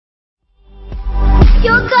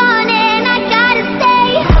You're gone and I gotta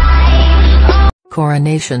stay high.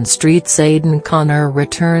 Coronation Street's Aidan Connor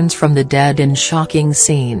returns from the dead in shocking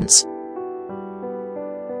scenes.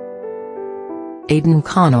 Aidan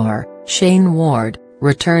Connor, Shane Ward,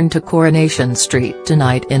 returned to Coronation Street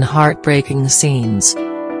tonight in heartbreaking scenes.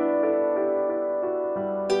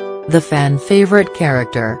 The fan-favorite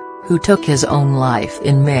character, who took his own life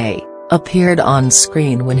in May, appeared on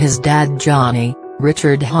screen when his dad Johnny,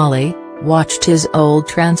 Richard Hawley, watched his old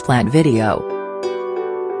transplant video.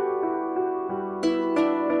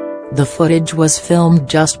 The footage was filmed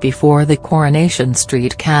just before the Coronation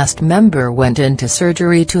Street cast member went into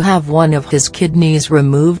surgery to have one of his kidneys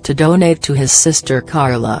removed to donate to his sister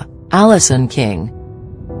Carla, Allison King.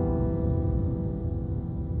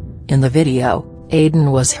 In the video,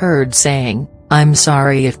 Aidan was heard saying, "I'm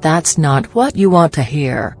sorry if that's not what you want to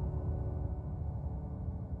hear."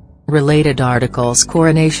 Related articles: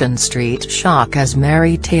 Coronation Street shock as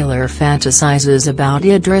Mary Taylor fantasizes about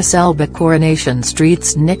Idris Elba. Coronation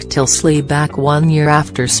Street's Nick Tilsley back 1 year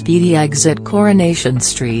after speedy exit. Coronation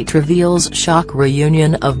Street reveals shock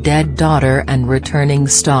reunion of dead daughter and returning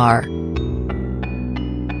star.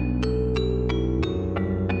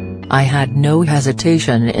 "I had no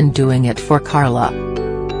hesitation in doing it for Carla.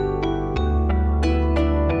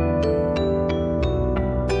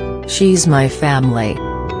 She's my family.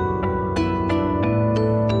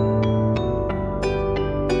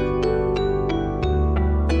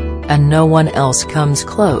 And no one else comes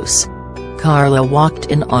close." Carla walked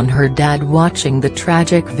in on her dad watching the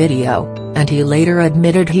tragic video, and he later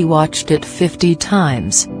admitted he watched it 50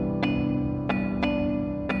 times.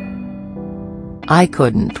 "I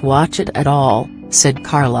couldn't watch it at all," said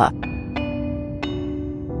Carla.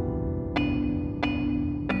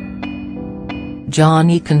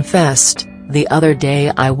 Johnny confessed, "The other day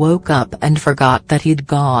I woke up and forgot that he'd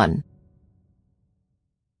gone."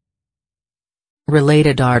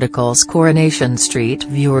 Related articles: Coronation Street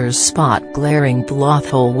viewers spot glaring plot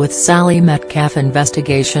hole with Sally Metcalf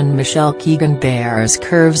investigation. Michelle Keegan bears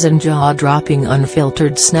curves and jaw-dropping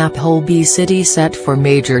unfiltered snap hole. B City set for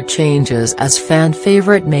major changes as fan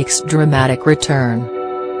favorite makes dramatic return.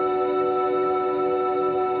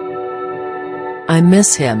 "I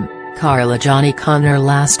miss him, Carla." Johnny Connor.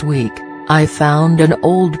 "Last week, I found an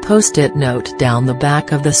old post-it note down the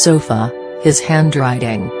back of the sofa, his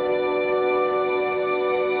handwriting.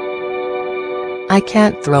 I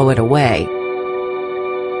can't throw it away.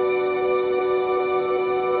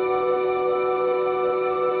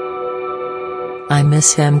 I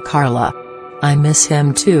miss him, Carla. I miss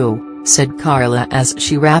him too," said Carla as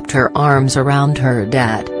she wrapped her arms around her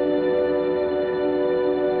dad.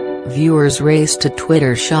 Viewers raced to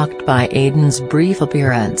Twitter shocked by Aidan's brief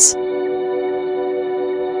appearance.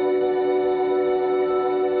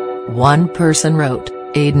 One person wrote,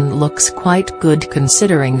 "Aidan looks quite good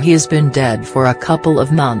considering he's been dead for a couple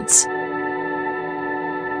of months.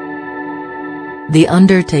 The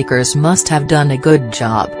Undertakers must have done a good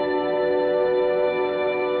job."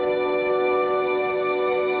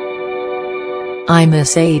 "I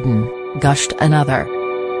miss Aidan," gushed another.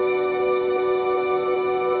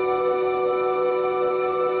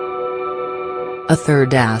 A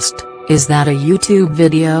third asked, "Is that a YouTube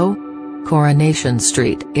video?" Coronation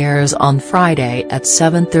Street airs on Friday at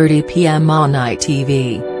 7:30 p.m. on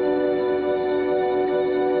ITV.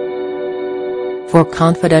 For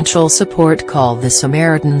confidential support call the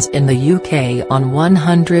Samaritans in the UK on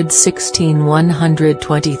 116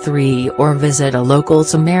 123 or visit a local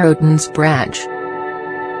Samaritans branch.